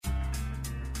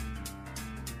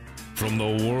From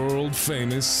the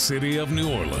world-famous city of New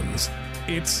Orleans,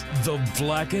 it's the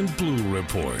Black and Blue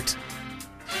Report.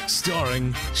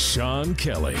 Starring Sean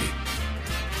Kelly,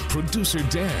 producer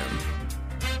Dan,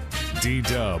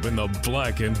 D-Dub and the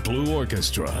Black and Blue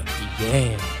Orchestra.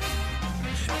 Yeah.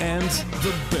 And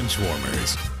the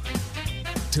Benchwarmers.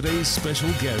 Today's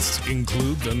special guests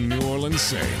include the New Orleans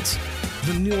Saints,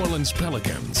 the New Orleans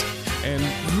Pelicans, and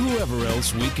whoever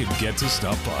else we could get to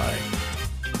stop by.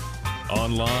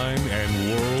 Online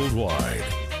and worldwide,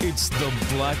 it's the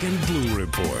Black and Blue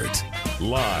Report.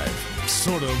 Live,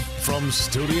 sort of, from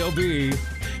Studio B,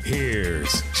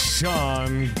 here's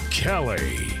Sean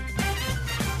Kelly.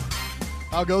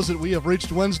 How goes it? We have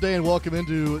reached Wednesday, and welcome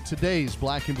into today's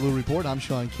Black and Blue Report. I'm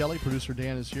Sean Kelly. Producer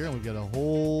Dan is here, and we've got a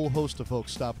whole host of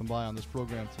folks stopping by on this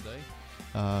program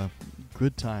today.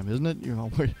 Good time, isn't it? You know,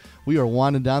 we are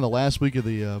winding down the last week of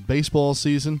the baseball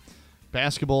season.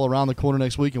 Basketball around the corner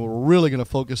next week, and we're really going to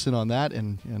focus in on that.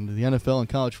 And the NFL and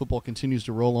college football continues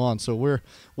to roll on. So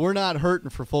we're not hurting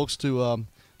for folks to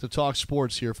talk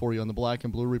sports here for you on the Black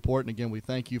and Blue Report. And again, we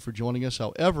thank you for joining us.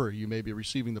 However you may be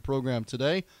receiving the program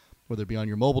today, whether it be on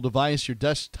your mobile device, your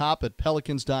desktop at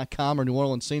Pelicans.com or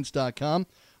NewOrleansSaints.com,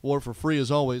 or for free as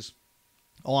always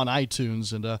on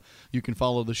iTunes. And you can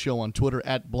follow the show on Twitter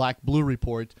at Black Blue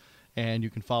Report. And you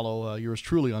can follow yours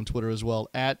truly on Twitter as well,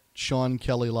 at Sean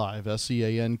Kelly Live,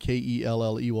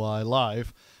 SeanKelley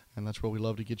Live. And that's where we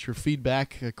love to get your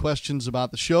feedback, questions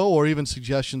about the show, or even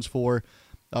suggestions for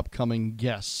upcoming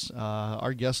guests.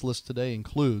 Our guest list today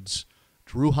includes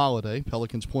Drew Holiday,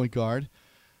 Pelicans point guard.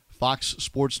 Fox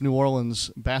Sports New Orleans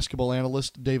basketball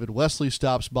analyst David Wesley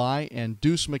stops by, and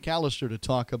Deuce McAllister to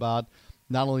talk about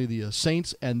not only the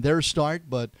Saints and their start,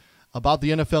 but about the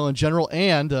NFL in general,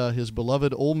 and his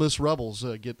beloved Ole Miss Rebels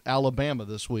get Alabama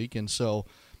this week. And so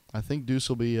I think Deuce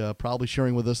will be probably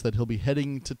sharing with us that he'll be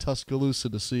heading to Tuscaloosa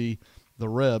to see the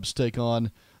Rebs take on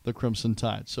the Crimson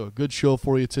Tide. So a good show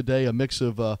for you today, a mix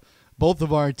of both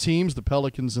of our teams, the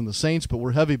Pelicans and the Saints, but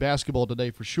we're heavy basketball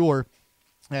today for sure,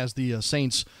 as the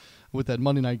Saints, with that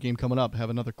Monday night game coming up, have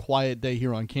another quiet day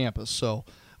here on campus. So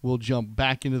we'll jump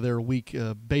back into their week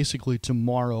basically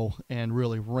tomorrow and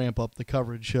really ramp up the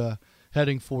coverage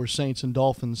heading for Saints and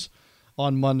Dolphins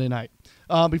on Monday night.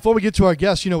 Before we get to our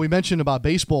guests, we mentioned about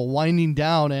baseball winding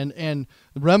down, and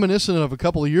reminiscent of a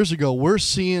couple of years ago, we're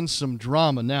seeing some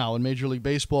drama now in Major League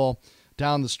Baseball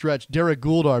down the stretch. Derek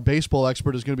Gould, our baseball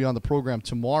expert, is going to be on the program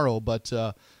tomorrow, but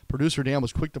producer Dan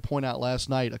was quick to point out last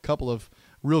night a couple of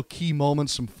real key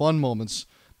moments, some fun moments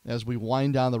as we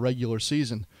wind down the regular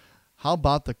season. How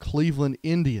about the Cleveland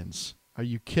Indians? Are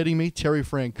you kidding me? Terry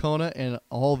Francona and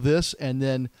all this, and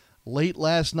then late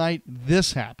last night,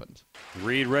 this happened.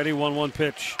 Reed ready, 1-1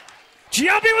 pitch.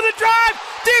 Giambi with a drive,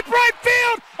 deep right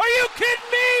field. Are you kidding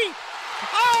me?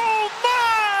 Oh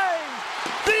my!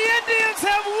 The Indians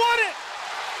have won it.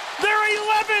 Their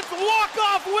 11th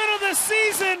walk-off win of the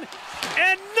season,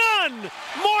 and none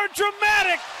more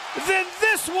dramatic than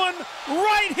this one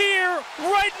right here,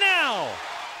 right now.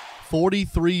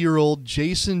 43-year-old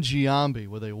Jason Giambi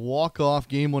with a walk-off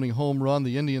game-winning home run.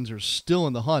 The Indians are still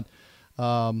in the hunt.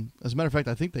 As a matter of fact,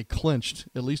 I think they clinched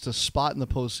at least a spot in the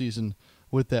postseason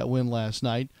with that win last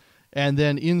night. And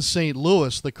then in St.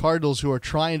 Louis, the Cardinals, who are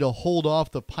trying to hold off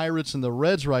the Pirates and the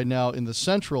Reds right now in the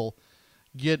Central,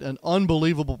 get an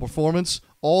unbelievable performance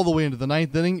all the way into the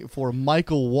ninth inning for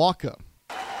Michael Wacha.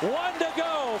 One to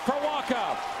go for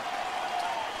Wacha.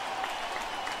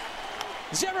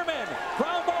 Zimmerman,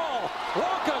 ground ball.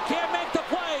 Wacha can't make the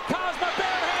play. Cosma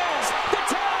bare hands. The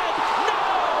tag. No!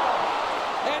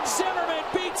 And Zimmerman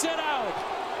beats it out.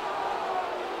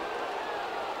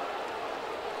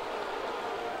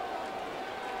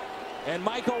 And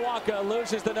Michael Wacha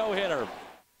loses the no-hitter.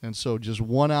 And so just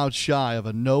 1 out shy of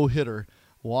a no-hitter.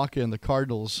 Wacha and the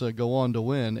Cardinals go on to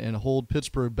win and hold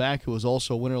Pittsburgh back, who was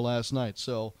also a winner last night.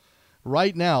 So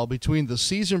right now, between the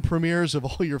season premieres of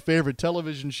all your favorite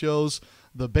television shows,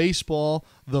 the baseball,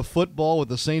 the football with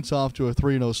the Saints off to a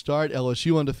 3-0 start,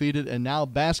 LSU undefeated, and now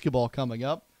basketball coming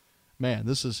up, man,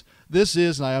 this is,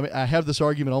 and I have this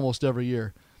argument almost every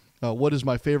year. What is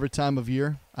my favorite time of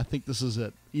year? I think this is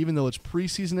it. Even though it's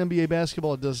preseason NBA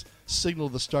basketball, it does signal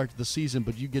the start to the season,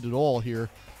 but you get it all here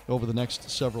over the next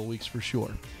several weeks for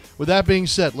sure. With that being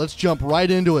said, let's jump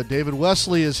right into it. David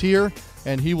Wesley is here,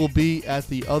 and he will be at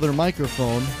the other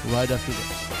microphone right after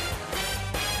this.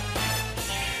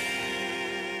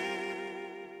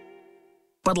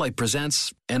 Bud Light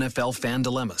presents NFL Fan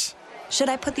Dilemmas. Should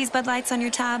I put these Bud Lights on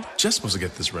your tab? Jeff's supposed to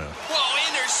get this round. Whoa,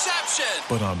 interception!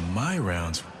 But on my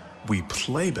rounds, we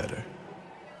play better.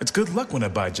 It's good luck when I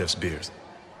buy Jeff's beers.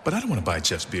 But I don't want to buy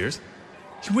Jeff's beers.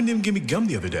 He wouldn't even give me gum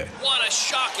the other day. What a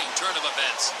shocking turn of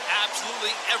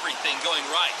everything going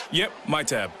right. Yep, my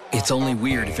tab. It's only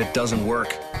weird if it doesn't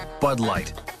work. Bud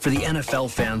Light, for the NFL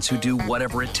fans who do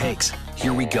whatever it takes.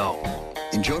 Here we go.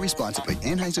 Enjoy responsibly.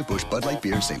 Anheuser-Busch Bud Light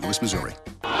Beer, St. Louis, Missouri.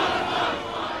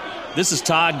 This is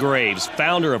Todd Graves,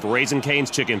 founder of Raising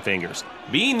Cane's Chicken Fingers.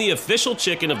 Being the official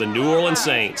chicken of the New Orleans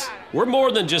Saints, we're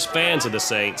more than just fans of the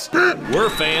Saints. We're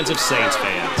fans of Saints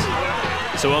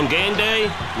fans. So on game day,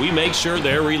 we make sure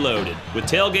they're reloaded with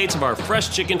tailgates of our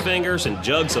fresh chicken fingers and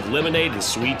jugs of lemonade and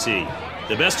sweet tea.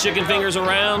 The best chicken fingers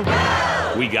around?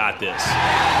 We got this.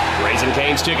 Raising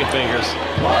Cane's Chicken Fingers.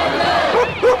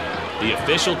 The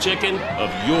official chicken of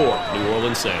your New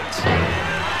Orleans Saints.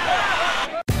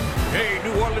 Hey,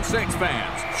 New Orleans Saints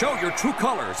fans, show your true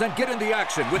colors and get in the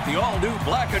action with the all-new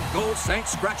Black and Gold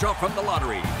Saints scratch-off from the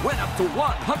lottery. Win up to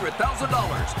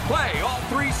 $100,000. Play all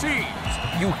 3 seeds.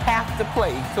 You have to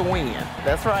play to win.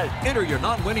 That's right. Enter your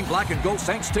non-winning Black and Gold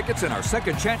Saints tickets in our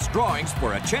second chance drawings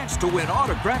for a chance to win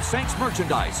autographed Saints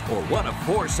merchandise or one of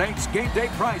 4 Saints game day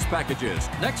prize packages.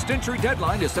 Next entry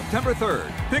deadline is September 3rd.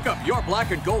 Pick up your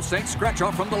Black and Gold Saints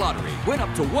scratch-off from the lottery. Win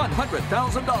up to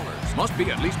 $100,000. Must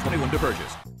be at least 21 to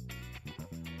purchase.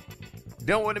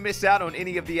 Don't want to miss out on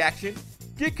any of the action?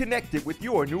 Get connected with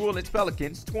your New Orleans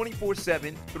Pelicans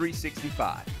 24/7,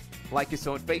 365. Like us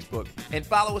on Facebook and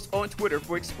follow us on Twitter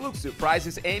for exclusive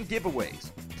prizes and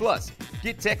giveaways. Plus,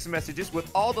 get text messages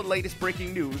with all the latest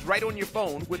breaking news right on your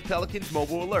phone with Pelicans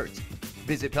mobile alerts.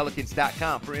 Visit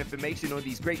Pelicans.com for information on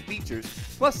these great features,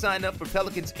 plus sign up for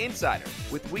Pelicans Insider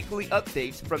with weekly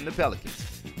updates from the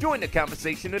Pelicans. Join the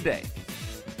conversation today.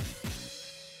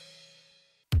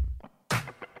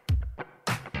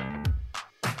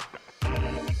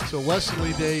 So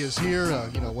Wesley Day is here.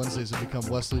 Wednesdays have become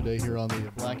Wesley Day here on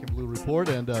the Black and Blue Report,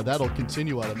 and that'll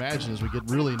continue, I'd imagine, as we get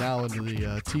really now into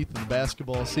the teeth of the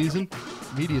basketball season.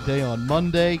 Media Day on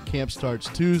Monday. Camp starts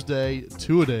Tuesday.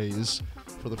 2-a-days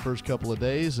for the first couple of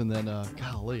days, and then, a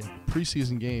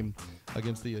preseason game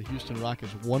against the Houston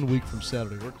Rockets 1 week from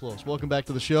Saturday. We're close. Welcome back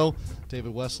to the show.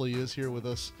 David Wesley is here with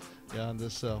us on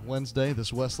this Wednesday,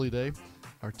 this Wesley Day,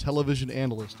 our television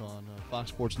analyst on Fox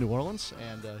Sports New Orleans,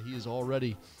 and he has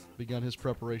already begun his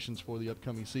preparations for the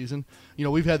upcoming season.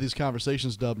 We've had these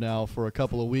conversations, Dub, now for a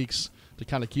couple of weeks to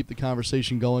kind of keep the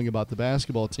conversation going about the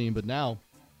basketball team, but now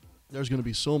there's going to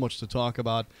be so much to talk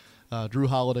about. Drew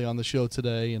Holiday on the show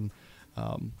today, and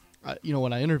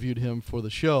when I interviewed him for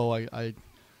the show, I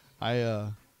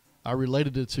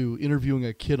related it to interviewing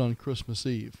a kid on Christmas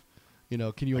Eve.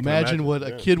 Can you imagine what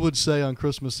a kid would say on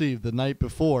Christmas Eve the night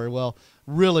before? Well,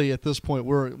 really, at this point,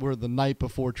 we're the night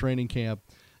before training camp.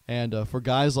 And for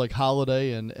guys like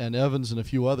Holiday and Evans and a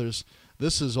few others,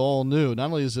 this is all new. Not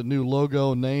only is it new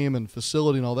logo, name, and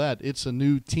facility and all that, it's a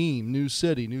new team, new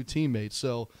city, new teammates.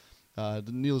 So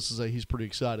needless to say, he's pretty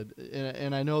excited.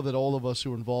 And I know that all of us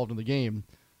who are involved in the game,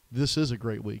 this is a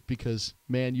great week because,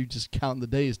 man, you just count the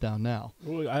days down now.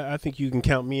 Well, I think you can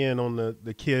count me in on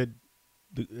the kid,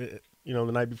 the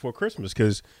night before Christmas,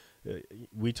 because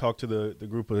we talked to the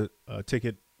group of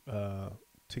ticket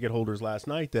holders last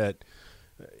night that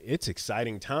it's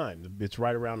exciting time. It's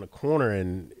right around the corner,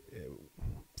 and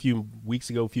a few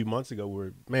months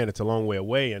ago, it's a long way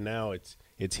away, and now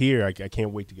it's here. I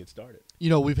can't wait to get started.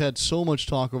 We've had so much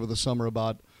talk over the summer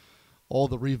about all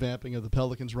the revamping of the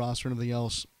Pelicans roster and everything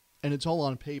else, and it's all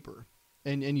on paper.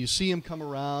 And you see them come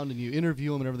around, and you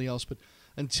interview them and everything else, but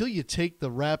until you take the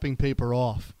wrapping paper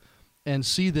off and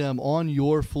see them on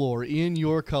your floor, in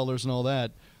your colors and all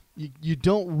that, you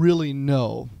don't really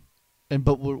know.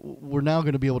 But we're now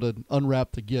going to be able to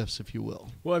unwrap the gifts, if you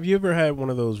will. Well, have you ever had one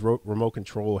of those remote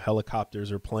control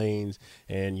helicopters or planes,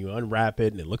 and you unwrap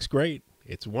it, and it looks great?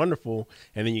 It's wonderful.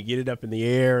 And then you get it up in the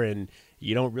air, and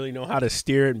you don't really know how to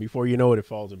steer it, and before you know it, it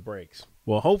falls and breaks.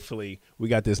 Well, hopefully, we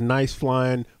got this nice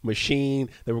flying machine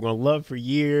that we're going to love for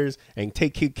years and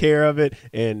take care of it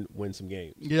and win some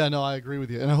games. Yeah, no, I agree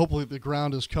with you. And hopefully the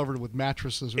ground is covered with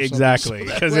mattresses or something. Exactly,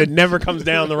 because it never comes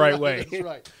down the right way. That's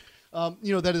right.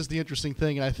 That is the interesting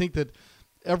thing, and I think that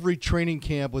every training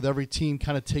camp with every team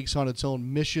kind of takes on its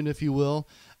own mission, if you will.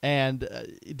 And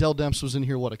Dell Demps was in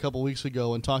here, a couple weeks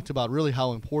ago and talked about really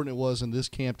how important it was in this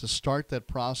camp to start that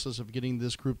process of getting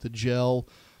this group to gel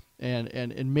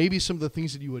and maybe some of the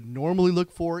things that you would normally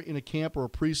look for in a camp or a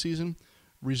preseason,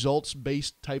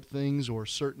 results-based type things or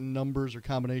certain numbers or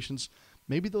combinations,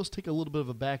 maybe those take a little bit of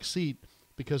a back seat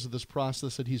because of this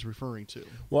process that he's referring to.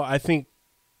 Well, I think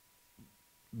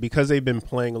because they've been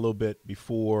playing a little bit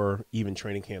before even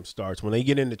training camp starts, when they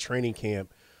get into training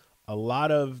camp, a lot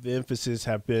of the emphasis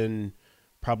have been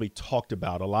probably talked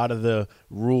about. A lot of the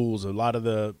rules, a lot of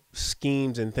the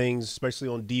schemes and things, especially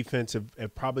on defense,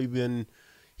 have probably been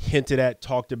hinted at,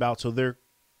 talked about. So they're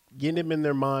getting them in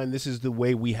their mind, this is the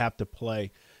way we have to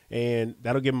play. And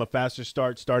that'll give them a faster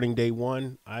start starting day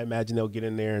one. I imagine they'll get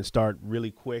in there and start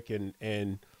really quick.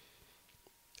 And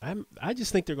I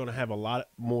just think they're going to have a lot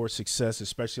more success,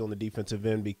 especially on the defensive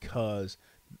end, because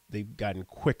they've gotten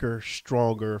quicker,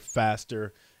 stronger,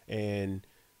 faster, and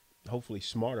hopefully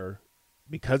smarter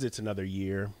because it's another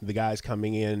year. The guys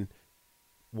coming in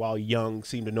while young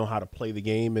seem to know how to play the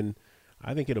game, and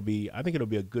I think it'll be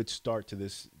a good start to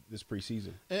this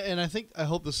preseason. And I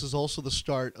hope this is also the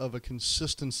start of a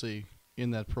consistency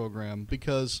in that program,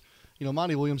 because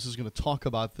Monty Williams is going to talk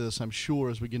about this, I'm sure,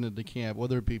 as we get into camp,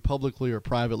 whether it be publicly or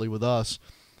privately with us.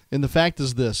 And the fact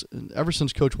is this: ever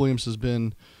since Coach Williams has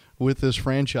been with this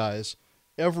franchise,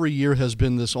 every year has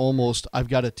been this almost, I've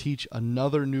got to teach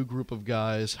another new group of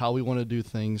guys how we want to do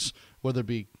things, whether it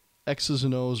be X's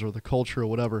and O's or the culture or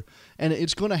whatever. And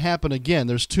it's going to happen again.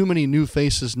 There's too many new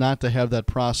faces not to have that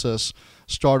process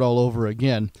start all over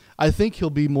again. I think he'll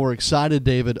be more excited,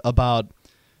 David, about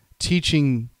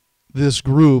teaching this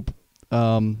group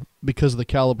because of the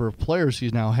caliber of players he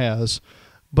now has.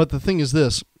 But the thing is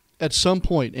this: at some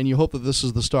point, and you hope that this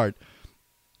is the start,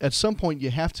 at some point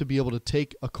you have to be able to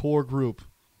take a core group,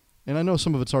 and I know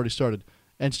some of it's already started,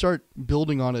 and start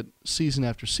building on it season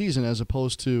after season, as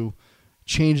opposed to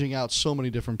changing out so many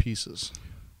different pieces.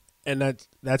 And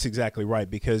that's exactly right,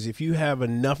 because if you have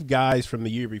enough guys from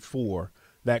the year before,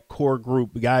 that core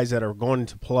group, guys that are going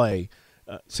to play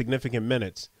significant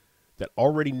minutes, that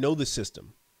already know the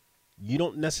system, you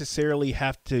don't necessarily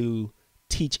have to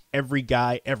teach every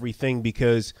guy everything,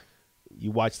 because you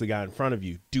watch the guy in front of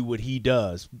you do what he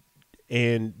does.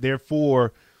 And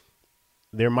therefore,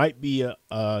 there might be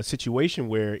a situation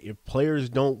where if players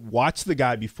don't watch the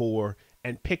guy before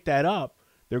and pick that up,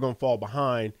 they're going to fall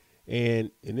behind.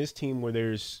 And in this team where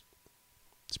there's,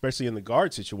 especially in the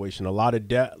guard situation, a lot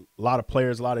of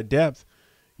players, a lot of depth,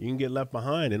 you can get left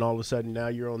behind, and all of a sudden now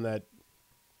you're on that,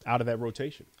 out of that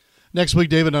rotation. Next week,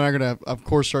 David and I are going to, of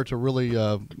course, start to really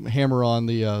hammer on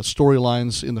the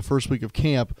storylines in the first week of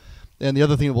camp. And the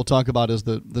other thing that we'll talk about is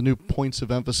the new points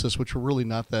of emphasis, which are really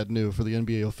not that new for the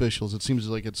NBA officials. It seems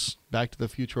like it's back to the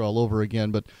future all over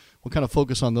again, but we'll kind of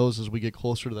focus on those as we get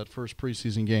closer to that first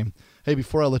preseason game. Hey,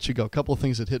 before I let you go, a couple of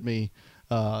things that hit me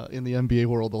in the NBA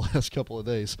world the last couple of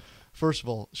days. First of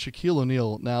all, Shaquille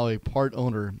O'Neal, now a part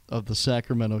owner of the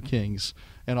Sacramento Kings,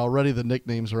 and already the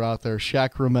nicknames are out there,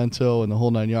 Shaqramento and the whole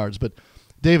 9 yards. But,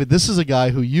 David, this is a guy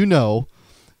who you know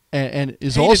and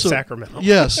is hated also Sacramento.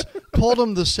 Yes, called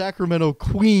them the Sacramento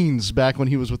Queens back when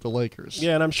he was with the Lakers.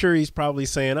 Yeah, and I'm sure he's probably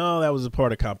saying, "Oh, that was a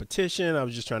part of competition. I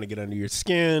was just trying to get under your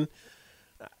skin."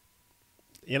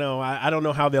 I don't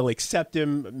know how they'll accept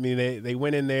him. I mean, they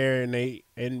went in there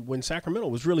and when Sacramento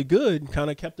was really good,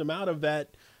 kind of kept him out of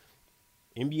that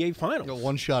NBA Finals.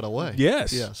 One shot away.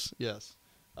 Yes.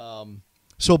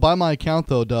 So by my account,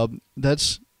 though, Dub,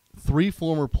 that's 3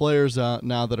 former players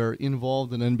now that are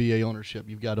involved in NBA ownership.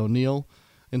 You've got O'Neal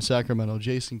in Sacramento,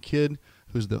 Jason Kidd,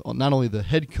 who's not only the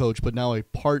head coach but now a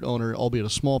part owner, albeit a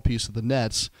small piece, of the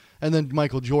Nets, and then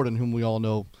Michael Jordan, whom we all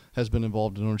know has been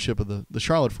involved in ownership of the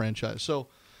Charlotte franchise. So,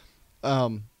 are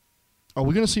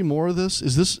we going to see more of this?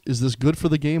 Is this good for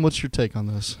the game? What's your take on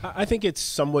this? I think it's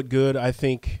somewhat good. I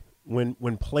think when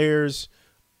players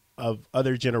of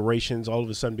other generations all of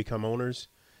a sudden become owners,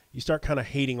 you start kind of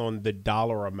hating on the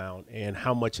dollar amount and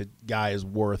how much a guy is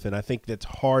worth. And I think that's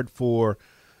hard for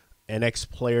an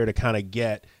ex-player to kind of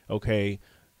get, okay,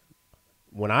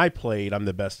 when I played, I'm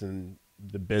the best in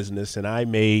the business and I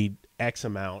made X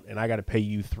amount and I got to pay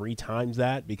you 3 times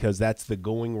that because that's the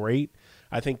going rate.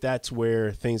 I think that's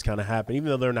where things kind of happen, even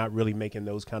though they're not really making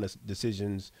those kind of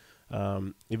decisions.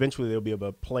 Eventually there'll be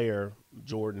a player,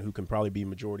 Jordan, who can probably be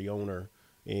majority owner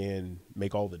and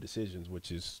make all the decisions,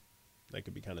 which is, that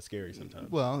could be kind of scary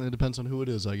sometimes. Well, it depends on who it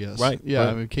is, I guess. Right. Yeah, right.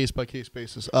 I mean, case-by-case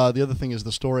basis. The other thing is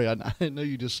the story. I know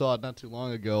you just saw it not too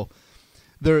long ago.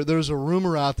 There's a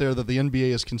rumor out there that the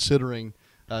NBA is considering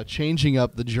changing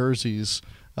up the jerseys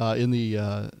in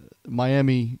the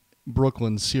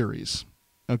Miami-Brooklyn series.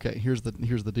 Okay, here's the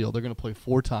deal. They're going to play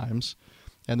 4 times,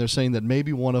 and they're saying that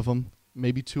maybe one of them,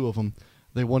 maybe 2 of them,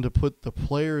 they want to put the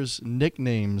players'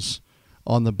 nicknames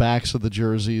on the backs of the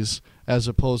jerseys as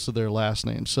opposed to their last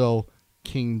names. So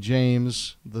King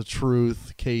James, The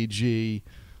Truth, KG,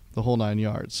 the whole 9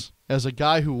 yards. As a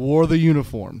guy who wore the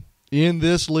uniform in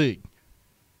this league,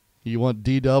 you want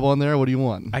D-Dub on there? What do you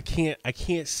want? I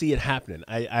can't see it happening.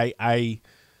 I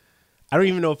don't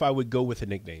even know if I would go with a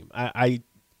nickname. And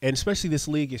especially this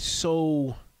league is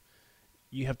so,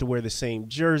 you have to wear the same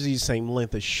jerseys, same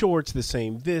length of shorts, the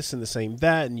same this and the same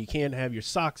that, and you can't have your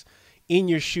socks in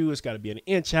your shoe. It's got to be an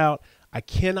inch out. I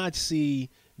cannot see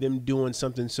them doing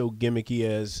something so gimmicky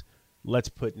as let's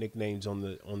put nicknames on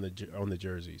the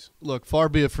jerseys. Look, far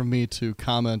be it from me to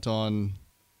comment on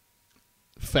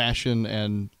fashion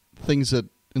and things that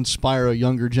inspire a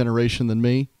younger generation than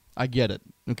me. I get it.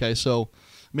 Okay, so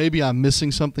maybe I'm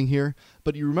missing something here.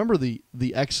 But you remember the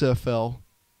XFL?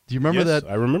 Do you remember that?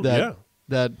 I remember.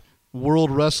 That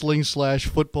World Wrestling /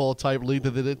 football type league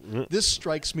that they did. This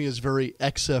strikes me as very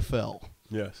XFL.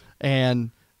 Yes.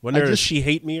 And when there She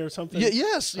Hate Me or something?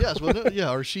 Yes. Well,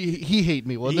 yeah, or He Hate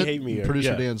Me, wasn't it? He Hate Me.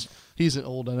 Producer Dan's, he's an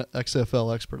old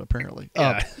XFL expert, apparently.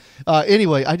 Yeah.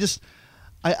 Anyway,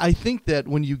 I think that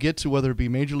when you get to whether it be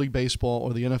Major League Baseball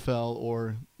or the NFL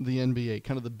or the NBA,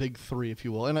 kind of the big three, if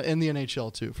you will, and the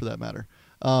NHL too, for that matter,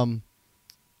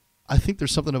 I think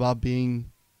there's something about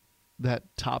being that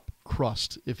top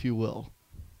crust, if you will.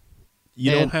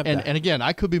 You don't have that. And again,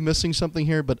 I could be missing something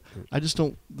here, but I just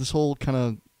don't. This whole kind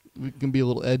of we can be a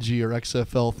little edgy or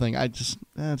XFL thing.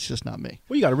 It's just not me.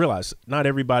 Well, you got to realize not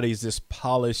everybody's this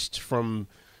polished from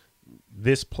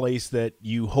this place that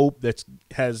you hope that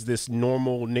has this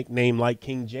normal nickname like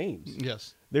King James.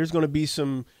 Yes. There's going to be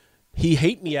some He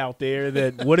Hate Me out there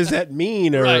that what does that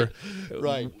mean? Or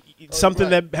right. Something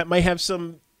that might have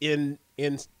some in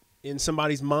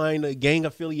somebody's mind a gang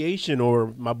affiliation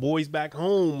or my boys back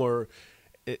home or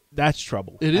that's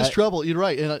trouble. It is trouble. You're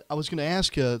right. And I was going to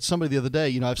ask somebody the other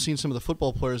day, I've seen some of the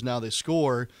football players now, they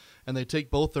score and they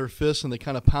take both their fists and they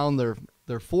kind of pound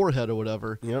their forehead or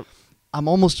whatever. Yep. I'm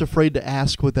almost afraid to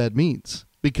ask what that means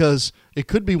because it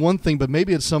could be one thing, but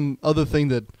maybe it's some other thing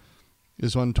that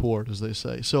is untoward, as they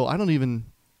say. So I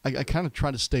kind of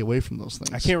try to stay away from those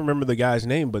things. I can't remember the guy's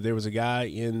name, but there was a guy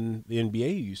in the NBA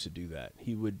who used to do that.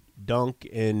 He would dunk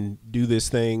and do this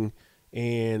thing,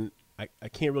 and I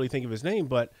can't really think of his name,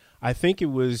 but I think it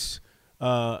was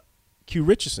Q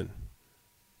Richardson.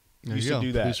 Used to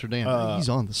do that. Producer Dan. He's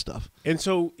on the stuff. And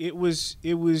so it was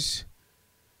a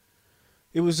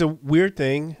weird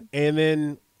thing, and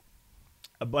then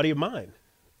a buddy of mine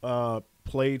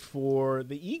played for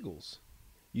the Eagles.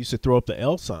 Used to throw up the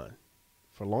L sign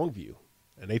for Longview,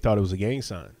 and they thought it was a gang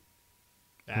sign.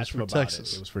 Asked him about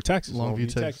Texas. it. It was for Texas,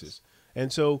 Longview, Texas.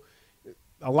 And so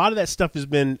a lot of that stuff has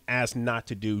been asked not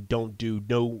to do, don't do,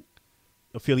 no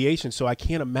affiliation. So I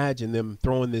can't imagine them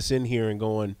throwing this in here and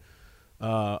going,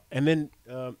 and then,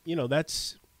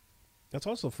 that's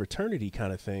also a fraternity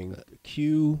kind of thing.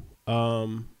 Q,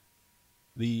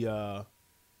 the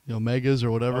Omegas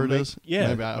or whatever it is. Yeah.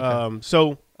 Maybe, okay.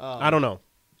 So I don't know.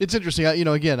 It's interesting.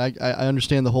 Again, I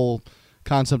understand the whole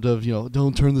concept of,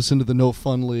 don't turn this into the no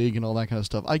fun league and all that kind of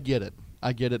stuff. I get it.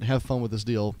 Have fun with this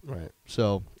deal. Right.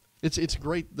 So it's a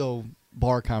great, though,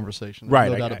 bar conversation. There's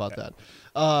right. no doubt about that.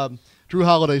 Drew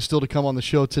Holiday still to come on the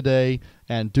show today,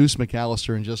 and Deuce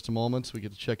McAllister in just a moment. So we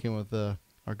get to check in with our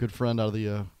good friend out of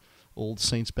the old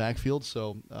Saints backfield.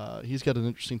 So he's got an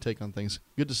interesting take on things.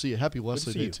 Good to see you. Happy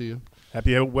Wesley Day to you.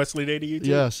 Happy Wesley Day to you,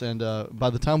 too. Yes, and by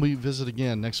the time we visit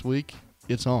again next week,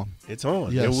 it's on. It's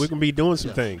on. Yes. Yeah, we're going to be doing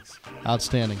some things.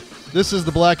 Outstanding. This is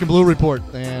the Black and Blue Report,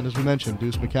 and as we mentioned,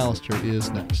 Deuce McAllister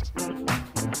is next.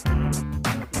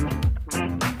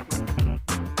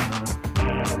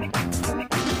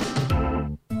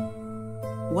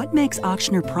 What makes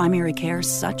Ochsner Primary Care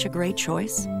such a great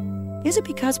choice? Is it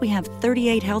because we have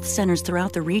 38 health centers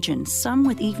throughout the region, some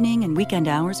with evening and weekend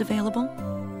hours available?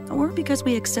 Or because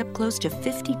we accept close to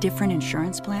 50 different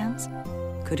insurance plans?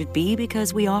 Could it be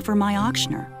because we offer My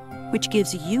Ochsner, which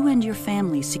gives you and your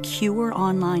family secure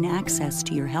online access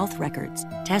to your health records,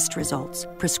 test results,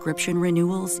 prescription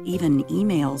renewals, even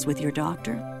emails with your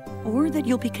doctor? Or that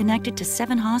you'll be connected to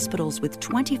 7 hospitals with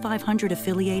 2,500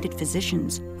 affiliated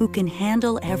physicians who can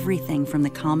handle everything from the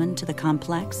common to the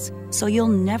complex, so you'll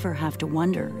never have to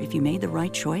wonder if you made the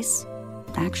right choice?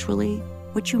 Actually,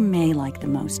 what you may like the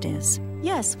most is...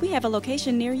 Yes, we have a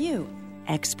location near you.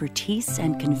 Expertise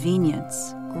and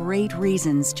convenience. Great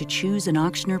reasons to choose an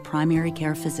Ochsner primary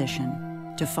care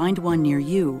physician. To find one near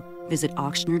you, visit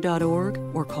Ochsner.org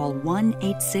or call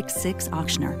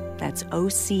 1-866-OCHSNER. That's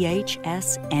OCHSNER.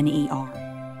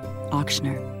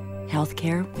 Ochsner.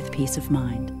 Healthcare with peace of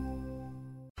mind.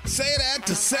 Say that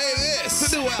to say this.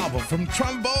 The new album from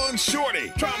Trombone Shorty.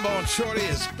 Trombone Shorty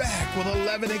is back with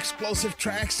 11 explosive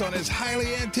tracks on his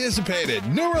highly anticipated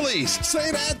new release. Say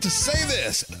that to say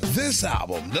this. This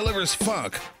album delivers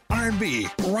funk, R&B,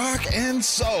 rock, and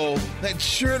soul that's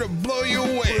sure to blow you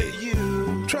away.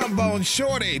 Trombone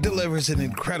Shorty delivers an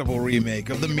incredible remake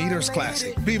of the Meters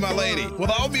classic, Be My Lady, with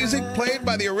all music played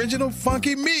by the original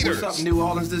Funky Meters. What's up, New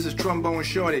Orleans? This is Trombone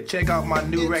Shorty. Check out my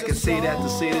new record, Say That to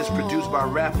Say This, produced by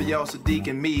Raphael Sadiq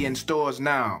and me, in stores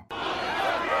now.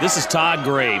 This is Todd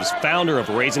Graves, founder of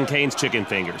Raising Cane's Chicken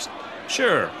Fingers.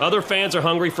 Sure, other fans are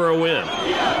hungry for a win.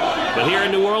 But here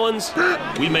in New Orleans,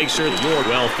 we make sure that you're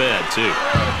well fed, too.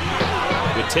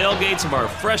 With tailgates of our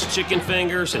fresh chicken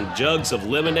fingers and jugs of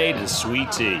lemonade and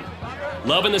sweet tea.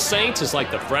 Loving the Saints is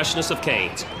like the freshness of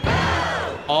Cane's.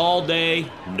 All day,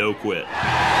 no quit.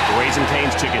 Raising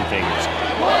Cane's Chicken Fingers.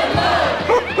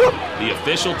 The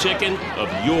official chicken of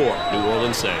your New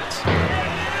Orleans Saints.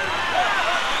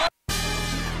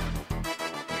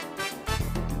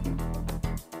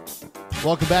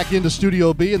 Welcome back into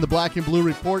Studio B, and the Black and Blue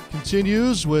Report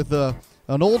continues with an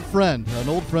old friend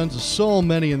to so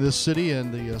many in this city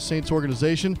and the Saints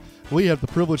organization. We have the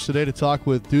privilege today to talk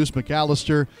with Deuce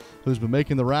McAllister, who's been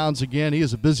making the rounds again. He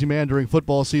is a busy man during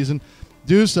football season.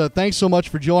 Deuce, thanks so much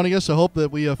for joining us. I hope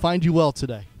that we find you well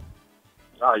today.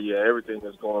 Oh, yeah, everything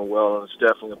is going well, and it's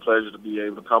definitely a pleasure to be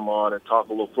able to come on and talk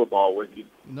a little football with you.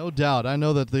 No doubt. I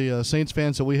know that the Saints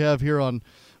fans that we have here on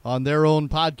their own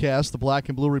podcast, the Black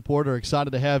and Blue Report, are excited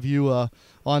to have you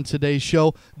on today's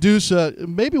show. Deuce,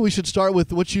 maybe we should start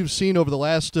with what you've seen over the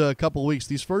last couple of weeks,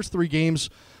 these first 3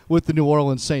 games with the New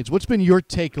Orleans Saints. What's been your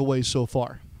takeaway so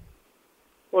far?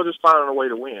 Well, just finding a way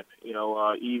to win,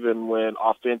 even when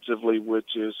offensively,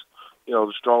 which is,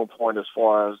 the strong point as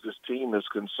far as this team is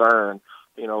concerned,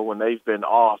 when they've been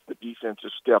off, the defense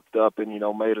has stepped up and,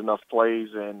 made enough plays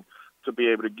and to be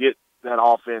able to get that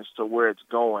offense to where it's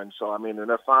going. So, and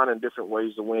they're finding different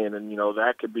ways to win, and,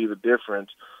 that could be the difference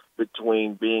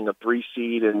between being a 3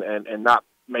 seed and not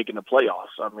making the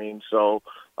playoffs.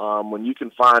 When you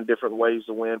can find different ways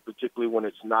to win, particularly when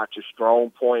it's not your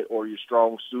strong point or your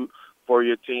strong suit for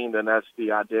your team, then that's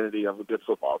the identity of a good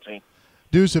football team.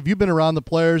 Deuce, have you been around the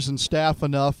players and staff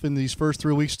enough in these first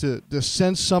 3 weeks to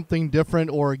sense something different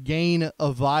or gain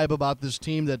a vibe about this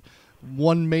team that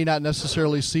one may not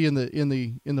necessarily see in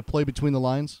the play between the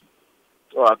lines?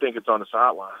 Well, I think it's on the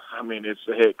sideline. It's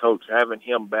the head coach, having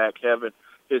him back, having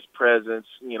his presence.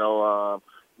 No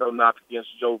knock against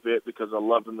Joe Vitt because I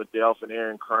love him to death, and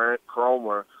Aaron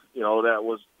Cromer. That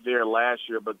was there last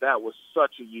year, but that was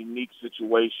such a unique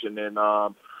situation, and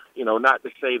not to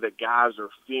say that guys are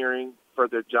fearing for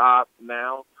their job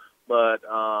now, but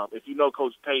if you know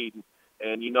Coach Payton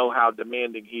and you know how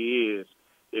demanding he is,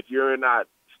 if you're not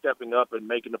stepping up and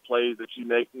making the plays that you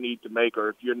need to make, or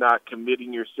if you're not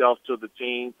committing yourself to the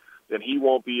team, then he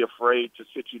won't be afraid to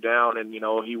sit you down, and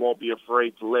he won't be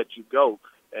afraid to let you go.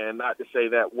 And not to say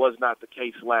that was not the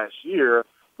case last year,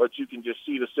 but you can just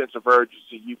see the sense of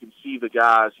urgency. You can see the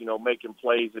guys, making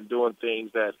plays and doing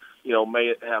things that,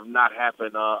 may have not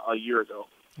happened a year ago.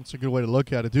 That's a good way to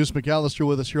look at it. Deuce McAllister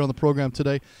with us here on the program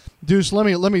today. Deuce, let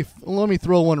me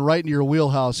throw one right into your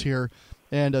wheelhouse here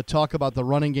and talk about the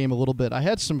running game a little bit. I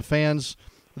had some fans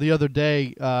the other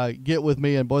day get with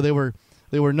me, and boy, they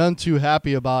were none too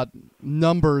happy about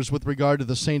numbers with regard to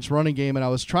the Saints running game, and I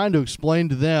was trying to explain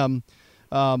to them,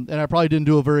 and I probably didn't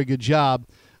do a very good job,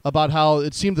 about how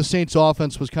it seemed the Saints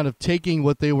offense was kind of taking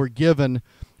what they were given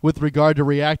with regard to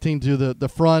reacting to the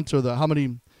front or how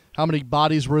many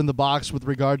bodies were in the box with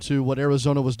regard to what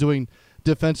Arizona was doing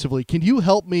defensively. Can you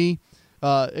help me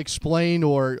explain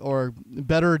or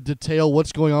better detail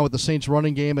what's going on with the Saints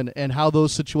running game and how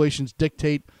those situations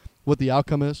dictate what the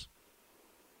outcome is?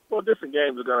 Well, different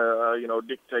games are going to,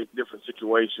 dictate different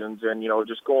situations, and,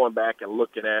 just going back and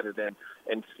looking at it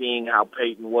and seeing how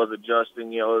Peyton was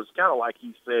adjusting, it's kind of like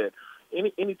he said,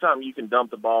 anytime you can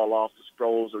dump the ball off the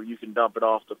Sproles or you can dump it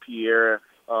off to Pierre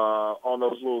on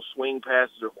those little swing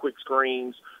passes or quick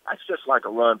screens, that's just like a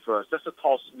run for us. That's a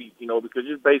toss sweep, because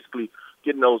you're basically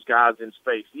getting those guys in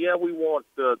space. Yeah, we want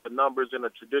the numbers in a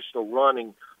traditional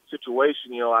running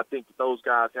situation. I think that those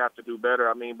guys have to do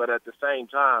better. But at the same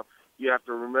time, you have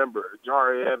to remember,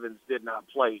 Jahri Evans did not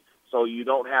play, so you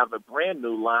don't have a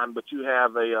brand-new line, but you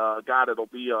have a guy that'll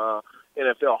be a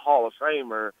NFL Hall of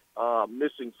Famer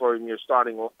missing from your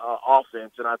starting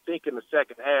offense. And I think in the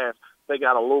second half, they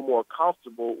got a little more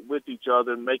comfortable with each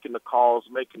other, making the calls,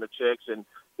 making the checks. And,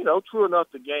 true enough,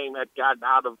 the game had gotten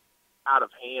out of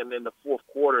hand in the fourth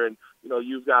quarter, and,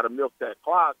 you've got to milk that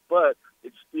clock, but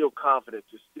it's still confidence.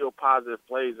 It's still positive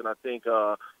plays, and I think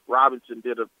Robinson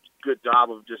did a good job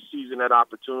of just seizing that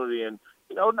opportunity and,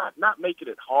 not making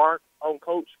it hard on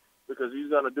Coach, because he's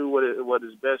going to do what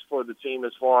is best for the team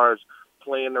as far as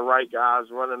playing the right guys,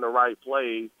 running the right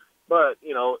plays. But,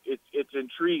 it's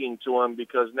intriguing to him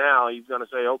because now he's going to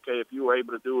say, okay, if you were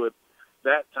able to do it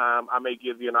that time, I may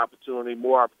give you an opportunity,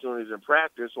 more opportunities in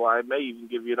practice, or I may even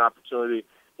give you an opportunity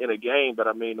in a game. But,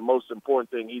 the most important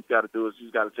thing he's got to do is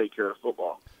he's got to take care of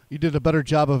football. You did a better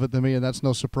job of it than me, and that's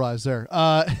no surprise there.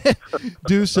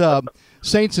 Deuce,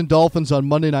 Saints and Dolphins on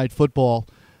Monday Night Football.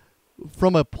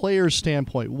 from a player's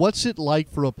standpoint, what's it like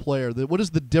for a player? What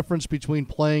is the difference between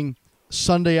playing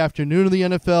Sunday afternoon in the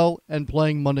NFL and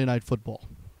playing Monday Night Football?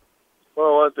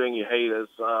 Well, one thing you hate is,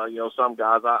 some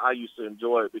guys, I used to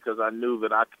enjoy it because I knew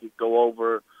that I could go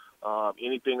over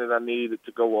anything that I needed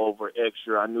to go over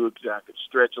extra. I knew I could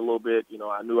stretch a little bit.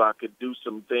 I knew I could do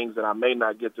some things that I may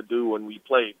not get to do when we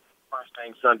played first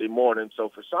thing Sunday morning. So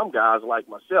for some guys like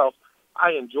myself,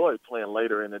 I enjoyed playing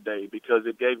later in the day because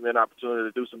it gave me an opportunity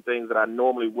to do some things that I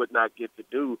normally would not get to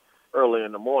do early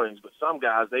in the mornings. But some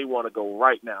guys, they want to go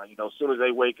right now. As soon as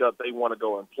they wake up, they want to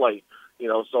go and play.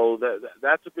 So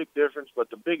that's a big difference. But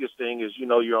the biggest thing is,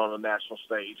 you're on a national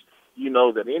stage. You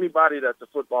know that anybody that's a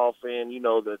football fan,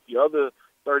 that the other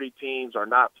 30 teams are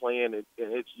not playing, and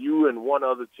it's you and one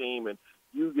other team, and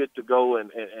you get to go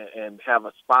and have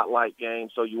a spotlight game,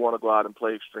 so you want to go out and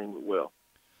play extremely well.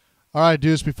 All right,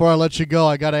 Deuce, before I let you go,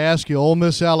 I got to ask you, Ole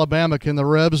Miss, Alabama, can the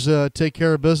Rebs take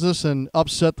care of business and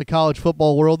upset the college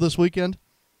football world this weekend?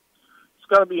 It's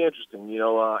going to be interesting.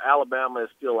 Alabama is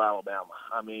still Alabama.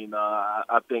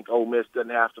 I think Ole Miss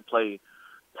doesn't have to play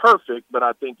perfect, but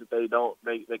I think that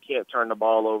they can't turn the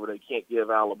ball over. They can't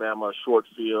give Alabama a short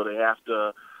field. They have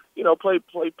to,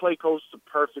 play close to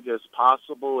perfect as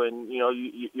possible, and,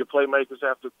 your playmakers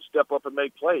have to step up and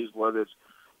make plays, whether it's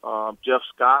Jeff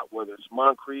Scott, whether it's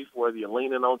Moncrief, whether you're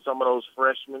leaning on some of those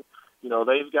freshmen.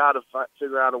 They've got to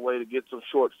figure out a way to get some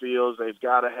short fields. They've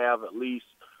got to have at least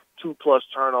 2+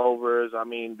 turnovers.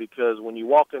 Because when you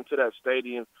walk into that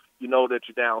stadium, you know that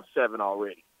you're down 7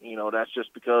 already. That's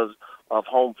just because of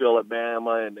home field at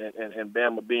Bama and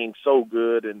Bama being so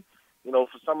good. And, for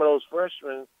some of those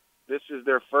freshmen, this is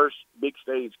their first big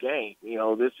stage game.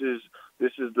 This is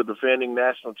the defending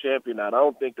national champion. I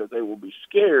don't think that they will be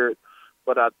scared,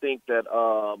 but I think that,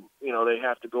 they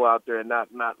have to go out there and not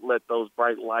let those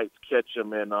bright lights catch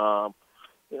them. And,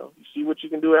 you see what you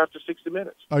can do after 60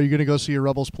 minutes. Are you going to go see your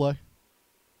Rebels play?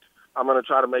 I'm going to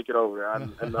try to make it over there.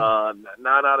 9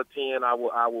 out of 10,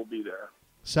 I will be there.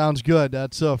 Sounds good.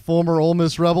 That's former Ole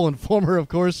Miss Rebel and former, of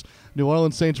course, New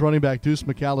Orleans Saints running back Deuce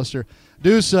McAllister.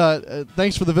 Deuce,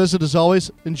 thanks for the visit as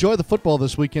always. Enjoy the football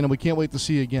this weekend, and we can't wait to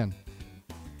see you again.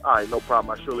 All right, no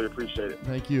problem. I surely appreciate it.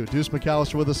 Thank you. Deuce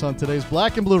McAllister with us on today's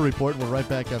Black and Blue Report. We're right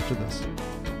back after this.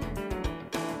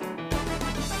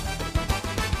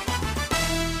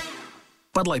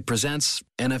 Bud Light presents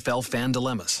NFL Fan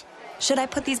Dilemmas. Should I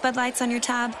put these Bud Lights on your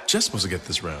tab? Jeff's supposed to get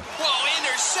this round. Whoa,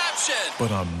 interception!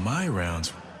 But on my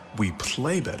rounds, we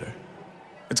play better.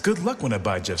 It's good luck when I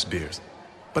buy Jeff's beers.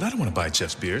 But I don't want to buy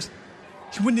Jeff's beers.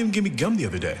 He wouldn't even give me gum the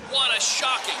other day. What a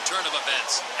shocking turn of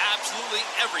events. Absolutely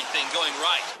everything going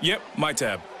right. Yep, my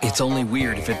tab. It's only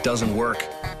weird if it doesn't work.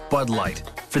 Bud Light,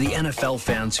 for the NFL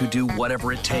fans who do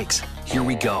whatever it takes. Here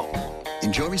we go.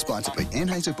 Enjoy responsibly.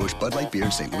 Anheuser-Busch Bud Light Beer,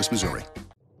 St. Louis, Missouri.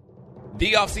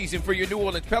 The offseason for your New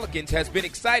Orleans Pelicans has been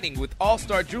exciting, with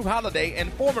All-Star Drew Holiday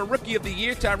and former Rookie of the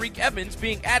Year Tyreek Evans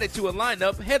being added to a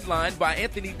lineup headlined by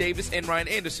Anthony Davis and Ryan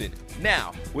Anderson.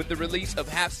 Now, with the release of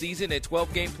half-season and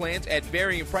 12-game plans at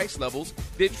varying price levels,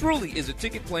 there truly is a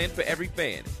ticket plan for every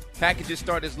fan. Packages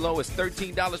start as low as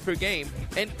 $13 per game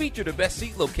and feature the best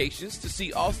seat locations to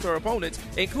see All-Star opponents,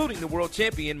 including the world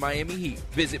champion Miami Heat.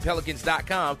 Visit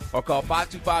Pelicans.com or call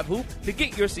 525-HOOP to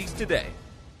get your seats today.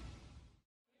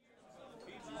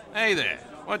 Hey there,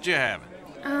 what you having?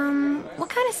 What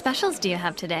kind of specials do you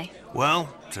have today? Well,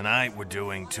 tonight we're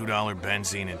doing $2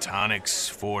 benzene and tonics,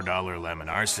 $4 lemon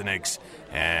arsenics,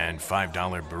 and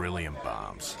 $5 beryllium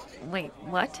bombs. Wait,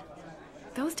 what?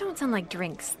 Those don't sound like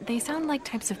drinks. They sound like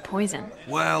types of poison.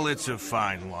 Well, it's a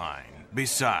fine line.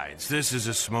 Besides, this is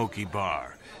a smoky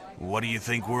bar. What do you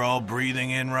think we're all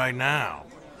breathing in right now?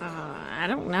 I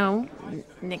don't know.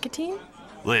 Nicotine?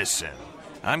 Listen,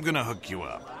 I'm gonna hook you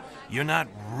up. You're not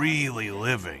really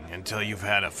living until you've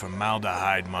had a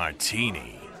formaldehyde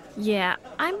martini. Yeah,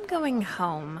 I'm going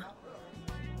home.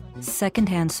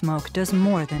 Secondhand smoke does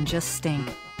more than just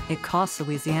stink. It costs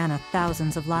Louisiana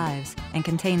thousands of lives and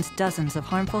contains dozens of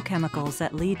harmful chemicals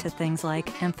that lead to things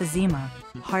like emphysema,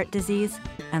 heart disease,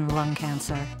 and lung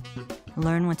cancer.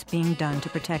 Learn what's being done to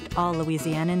protect all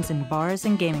Louisianans in bars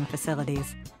and gaming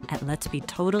facilities at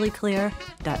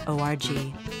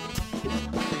letsbetotallyclear.org.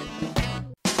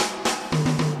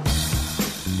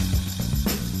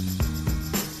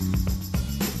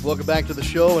 Welcome back to the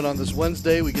show, and on this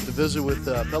Wednesday, we get to visit with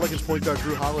Pelicans point guard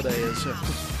Drew Holiday as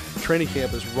training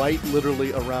camp is right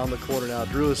literally around the corner now.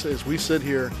 Drew, as we sit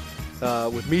here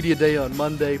with Media Day on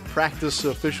Monday, practice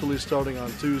officially starting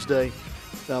on Tuesday,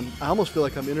 I almost feel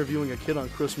like I'm interviewing a kid on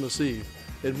Christmas Eve.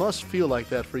 It must feel like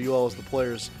that for you all as the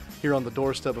players here on the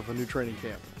doorstep of a new training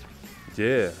camp.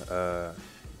 Yeah,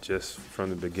 just from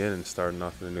the beginning, starting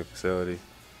off in a new facility.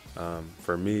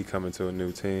 For me, coming to a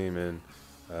new team and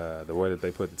the way that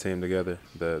they put the team together,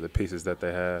 the pieces that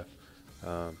they have,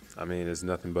 I mean, it's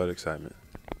nothing but excitement.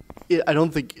 I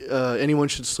don't think anyone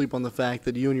should sleep on the fact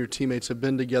that you and your teammates have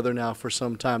been together now for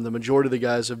some time. The majority of the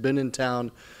guys have been in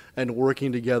town and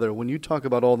working together. When you talk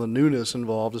about all the newness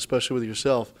involved, especially with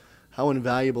yourself, how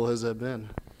invaluable has that been?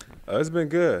 It's been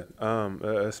good,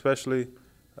 especially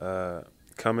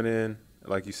coming in,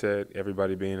 like you said,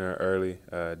 everybody being there early,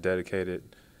 dedicated.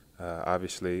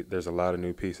 Obviously, there's a lot of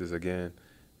new pieces again,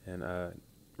 and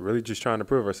really just trying to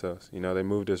prove ourselves. You know, they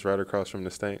moved us right across from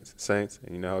the Saints,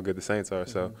 and you know how good the Saints are.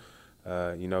 So,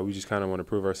 you know, we just kind of want to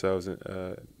prove ourselves,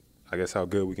 I guess, how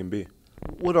good we can be.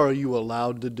 What are you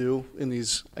allowed to do in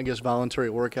these, I guess, voluntary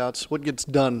workouts? What gets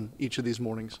done each of these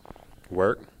mornings?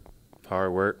 Work,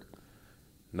 hard work,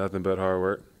 nothing but hard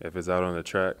work. If it's out on the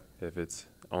track, if it's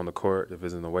on the court, if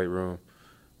it's in the weight room,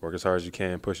 work as hard as you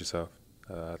can, push yourself.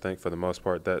 I think for the most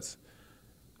part, that's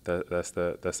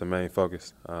the main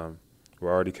focus.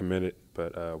 We're already committed,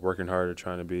 but working harder,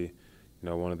 trying to be, you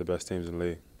know, one of the best teams in the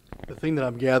league. The thing that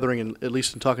I'm gathering, and at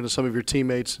least in talking to some of your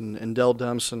teammates and Dell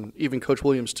Demps and even Coach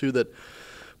Williams too, that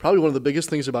probably one of the biggest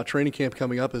things about training camp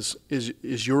coming up is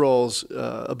your all's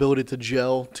ability to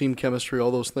gel, team chemistry,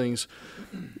 all those things.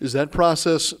 Is that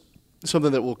process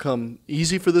something that will come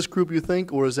easy for this group, you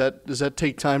think, or does that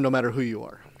take time no matter who you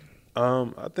are?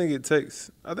 I think it takes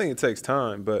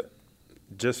time, but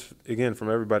just again from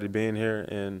everybody being here,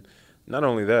 and not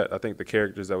only that, I think the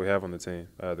characters that we have on the team,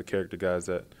 the character guys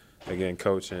that again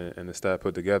coach and the staff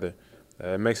put together,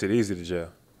 it makes it easy to gel.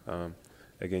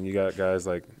 Again, you got guys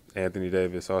like Anthony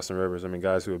Davis, Austin Rivers. I mean,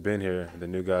 guys who have been here. The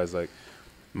new guys like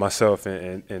myself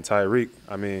and Tyreek.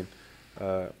 I mean,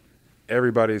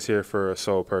 everybody's here for a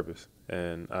sole purpose,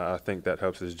 and I think that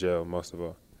helps us gel most of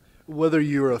all. Whether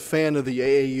you're a fan of the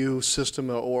AAU system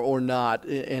or not,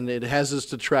 and it has its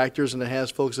detractors and it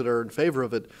has folks that are in favor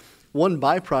of it, one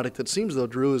byproduct that seems, though,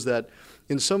 Drew, is that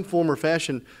in some form or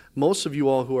fashion, most of you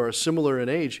all who are similar in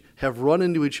age have run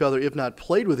into each other, if not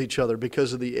played with each other,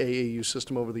 because of the AAU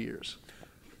system over the years.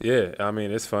 Yeah, I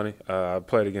mean, it's funny. I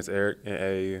played against Eric in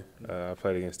AAU. I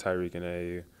played against Tyreek in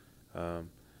AAU.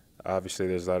 Obviously,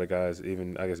 there's a lot of guys,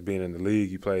 even, I guess, being in the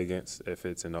league, you play against if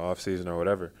it's in the offseason or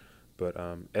whatever. But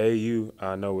AAU,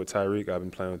 I know with Tyreek, I've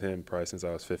been playing with him probably since I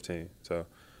was 15. So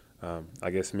I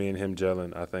guess me and him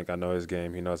gelling, I think I know his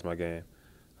game. He knows my game.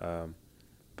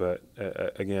 But,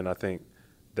 again, I think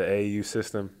the AAU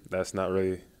system, that's not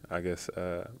really, I guess,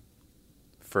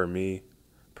 for me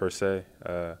per se.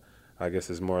 I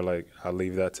guess it's more like I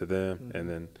leave that to them, and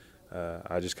then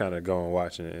I just kind of go and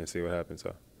watch and see what happens.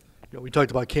 So. You know, we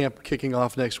talked about camp kicking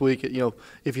off next week. You know,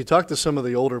 if you talk to some of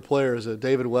the older players,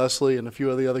 David Wesley and a few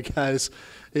of the other guys,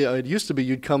 you know, it used to be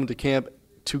you'd come to camp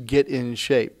to get in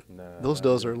shape. Those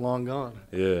days are long gone.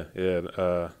 Yeah.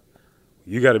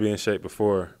 You got to be in shape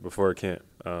before camp.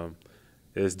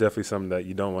 It's definitely something that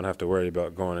you don't want to have to worry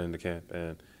about going into camp.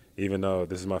 And even though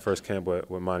this is my first camp with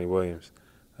Monty Williams,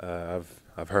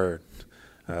 I've heard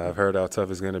how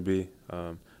tough it's going to be.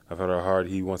 I've heard how hard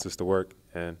he wants us to work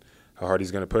and how hard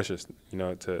he's going to push us, you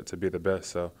know, to be the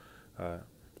best. So I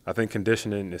think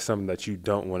conditioning is something that you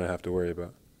don't want to have to worry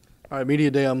about. All right,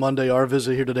 Media Day on Monday, our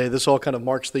visit here today. This all kind of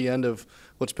marks the end of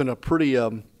what's been a pretty,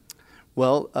 entertaining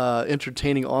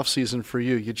offseason for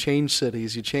you. You change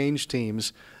cities, you change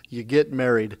teams, you get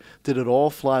married. Did it all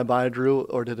fly by, Drew,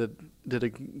 or did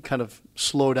it kind of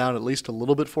slow down at least a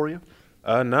little bit for you?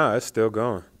 No, it's still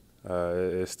going.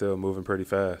 It's still moving pretty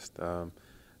fast.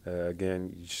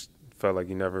 Again, you just felt like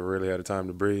you never really had a time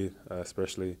to breathe,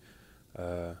 especially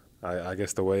I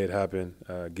guess the way it happened,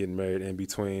 getting married in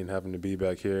between, having to be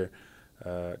back here,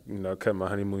 cut my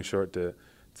honeymoon short to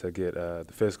get the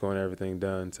physical and everything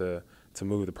done, to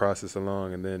move the process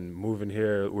along, and then moving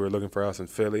here. We were looking for a house in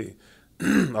Philly.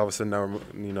 All of a sudden now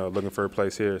we're looking for a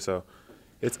place here. So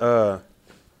it's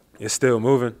still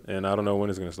moving, and I don't know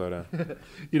when it's going to slow down.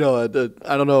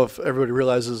 I don't know if everybody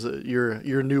realizes that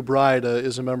your new bride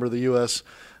is a member of the U.S.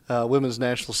 Women's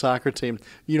National Soccer Team.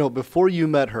 You know, before you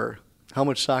met her, how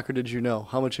much soccer did you know?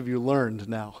 How much have you learned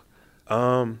now?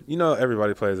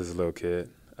 Everybody plays as a little kid.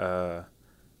 But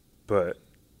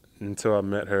until I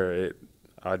met her,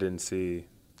 I didn't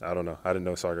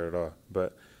know soccer at all.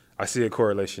 But I see a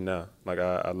correlation now. Like,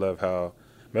 I love how,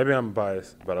 maybe I'm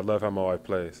biased, but I love how my wife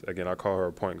plays. Again, I call her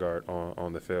a point guard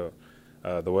on the field.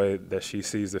 The way that she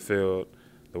sees the field,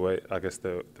 the way, I guess,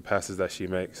 the passes that she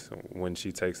makes when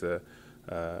she takes a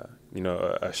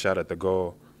shot at the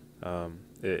goal,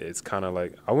 it's kind of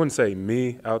like, I wouldn't say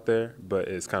me out there, but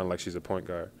it's kind of like she's a point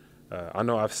guard. I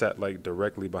know I've sat like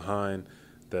directly behind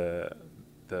the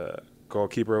the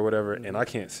goalkeeper or whatever, and I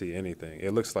can't see anything.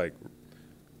 It looks like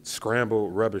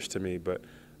scrambled rubbish to me, but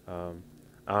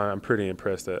I'm pretty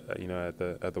impressed at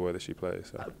the way that she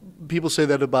plays. So. People say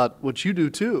that about what you do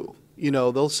too.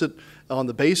 They'll sit on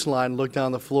the baseline, look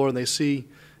down the floor, and they see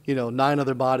 9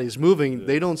 other bodies moving. Yeah.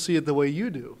 They don't see it the way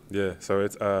you do. Yeah, so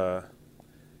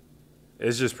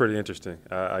it's just pretty interesting,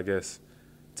 I guess,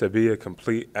 to be a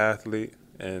complete athlete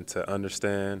and to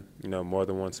understand more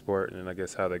than one sport, and I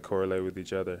guess how they correlate with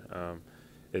each other.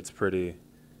 It's pretty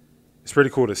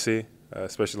cool to see,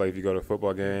 especially like if you go to a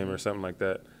football game or something like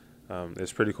that.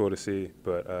 It's pretty cool to see,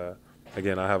 but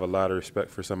again, I have a lot of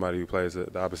respect for somebody who plays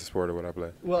the opposite sport of what I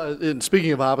play. Well, and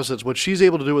speaking of opposites, what she's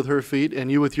able to do with her feet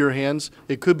and you with your hands,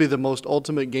 it could be the most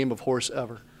ultimate game of horse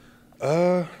ever.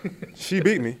 She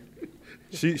beat me.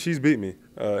 She's beat me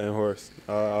in horse.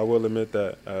 I will admit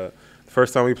that. The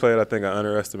first time we played, I think I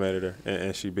underestimated her,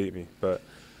 and she beat me. But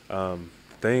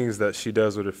things that she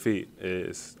does with her feet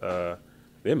is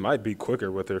it might be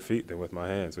quicker with her feet than with my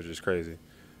hands, which is crazy.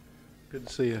 Good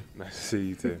to see you. Nice to see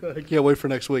you, too. I can't wait for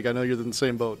next week. I know you're in the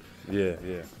same boat. Yeah.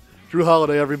 Drew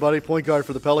Holiday, everybody, point guard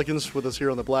for the Pelicans, with us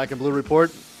here on the Black and Blue Report.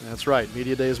 That's right.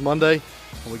 Media Day is Monday,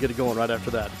 and we get it going right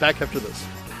after that. Back after this.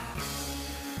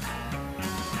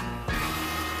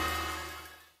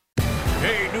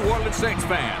 Hey, New Orleans Saints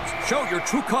fans, show your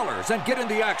true colors and get in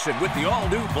the action with the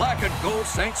all-new Black and Gold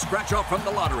Saints scratch-off from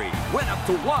the lottery. Win up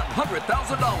to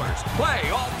 $100,000. Play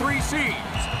all 3 seeds.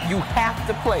 You have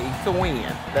to play to win.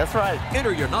 That's right.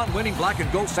 Enter your non-winning Black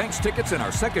and Gold Saints tickets in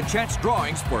our second chance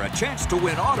drawings for a chance to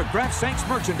win autographed Saints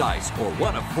merchandise or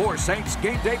one of 4 Saints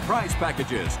game day prize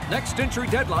packages. Next entry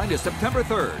deadline is September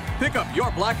 3rd. Pick up your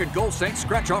Black and Gold Saints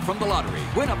scratch-off from the lottery.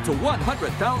 Win up to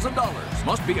 $100,000.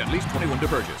 Must be at least 21 to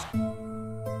purchase.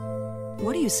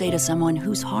 What do you say to someone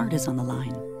whose heart is on the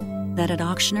line? That at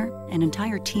Auctioner, an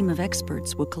entire team of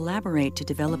experts will collaborate to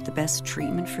develop the best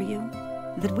treatment for you?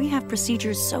 That we have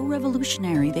procedures so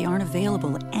revolutionary they aren't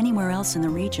available anywhere else in the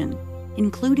region,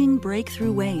 including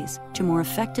breakthrough ways to more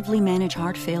effectively manage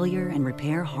heart failure and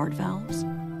repair heart valves?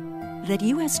 That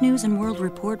U.S. News & World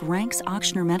Report ranks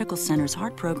Auctioner Medical Center's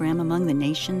heart program among the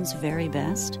nation's very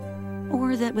best?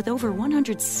 Or that with over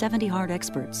 170 heart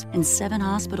experts and 7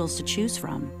 hospitals to choose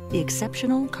from, the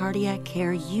exceptional cardiac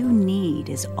care you need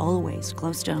is always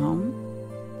close to home?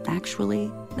 Actually,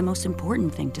 the most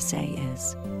important thing to say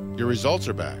is, your results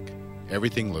are back.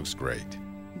 Everything looks great.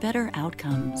 Better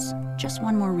outcomes. Just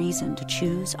one more reason to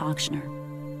choose Auctioner.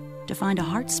 To find a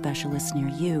heart specialist near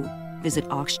you, visit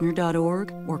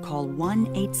auctioner.org or call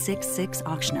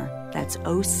 1-866-AUCTIONER. That's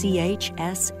OCHSNER.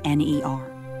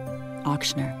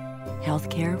 Auctioner.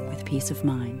 Healthcare with peace of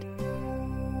mind.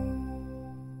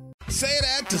 Say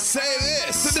that to say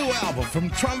this. The new album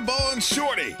from Trombone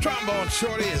Shorty. Trombone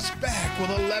Shorty is back with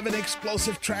 11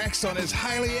 explosive tracks on his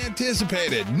highly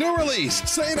anticipated new release.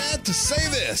 Say that to say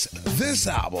this. This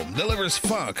album delivers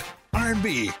funk,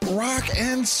 R&B, rock,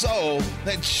 and soul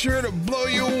that's sure to blow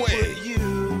you away.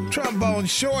 Trombone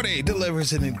Shorty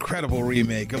delivers an incredible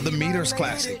remake of the Meters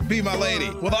classic, Be My Lady,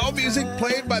 with all music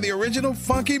played by the original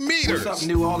Funky Meters. What's up,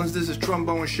 New Orleans? This is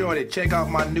Trombone Shorty. Check out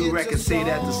my new record, Say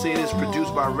That to Say This,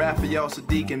 produced by Raphael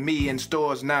Sadiq and me, in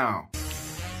stores now.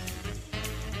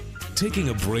 Taking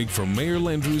a break from Mayor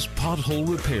Landrieu's pothole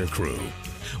repair crew.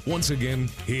 Once again,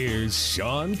 here's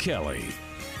Sean Kelly.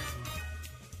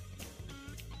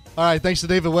 All right, thanks to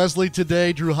David Wesley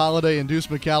today, Drew Holiday, and Deuce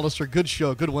McAllister. Good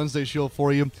show, good Wednesday show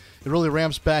for you. It really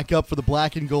ramps back up for the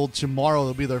Black and Gold tomorrow.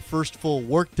 It'll be their first full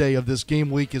work day of this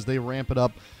game week as they ramp it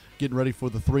up, getting ready for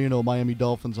the 3-0 Miami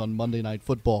Dolphins on Monday Night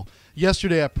Football.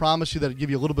 Yesterday, I promised you that I'd give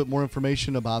you a little bit more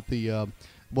information about the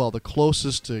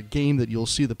closest game that you'll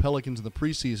see the Pelicans in the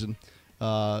preseason.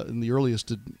 And the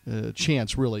earliest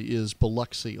chance, really, is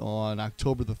Biloxi on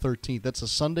October the 13th. That's a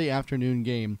Sunday afternoon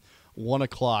game, 1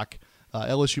 o'clock.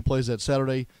 LSU plays that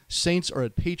Saturday. Saints are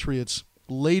at Patriots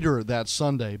later that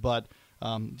Sunday, but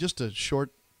just a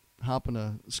short hop and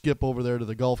a skip over there to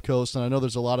the Gulf Coast. And I know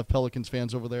there's a lot of Pelicans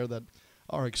fans over there that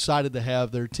are excited to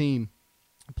have their team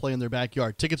play in their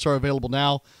backyard. Tickets are available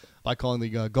now by calling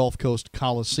the Gulf Coast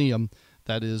Coliseum.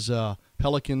 That is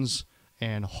Pelicans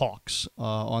and Hawks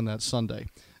on that Sunday.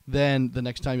 Then the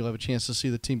next time you'll have a chance to see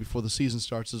the team before the season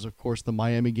starts is, of course, the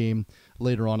Miami game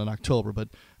later on in October. But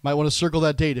might want to circle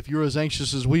that date. If you're as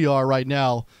anxious as we are right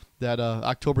now, that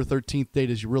October 13th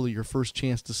date is really your first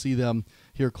chance to see them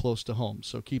here close to home.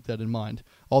 So keep that in mind.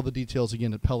 All the details,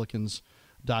 again, at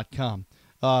pelicans.com.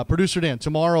 Producer Dan,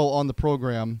 tomorrow on the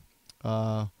program, we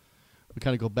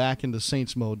kind of go back into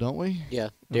Saints mode, don't we? Yeah.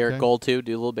 Derek Gold, too.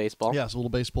 Do a little baseball. Yes, a little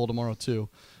baseball tomorrow, too.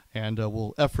 And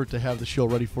we'll effort to have the show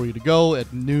ready for you to go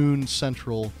at noon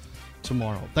Central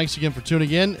tomorrow. Thanks again for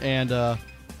tuning in, and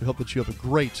we hope that you have a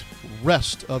great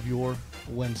rest of your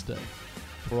Wednesday.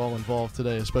 We're all involved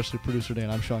today, especially producer Dan.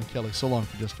 I'm Sean Kelly. So long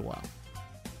for just a while.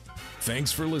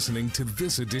 Thanks for listening to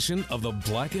this edition of the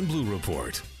Black and Blue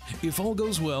Report. If all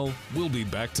goes well, we'll be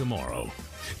back tomorrow.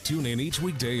 Tune in each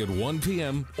weekday at 1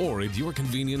 p.m. or at your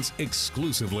convenience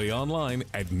exclusively online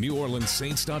at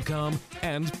NewOrleansSaints.com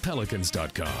and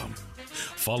Pelicans.com.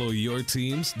 Follow your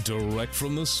teams direct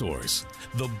from the source,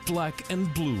 the Black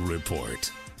and Blue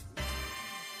Report.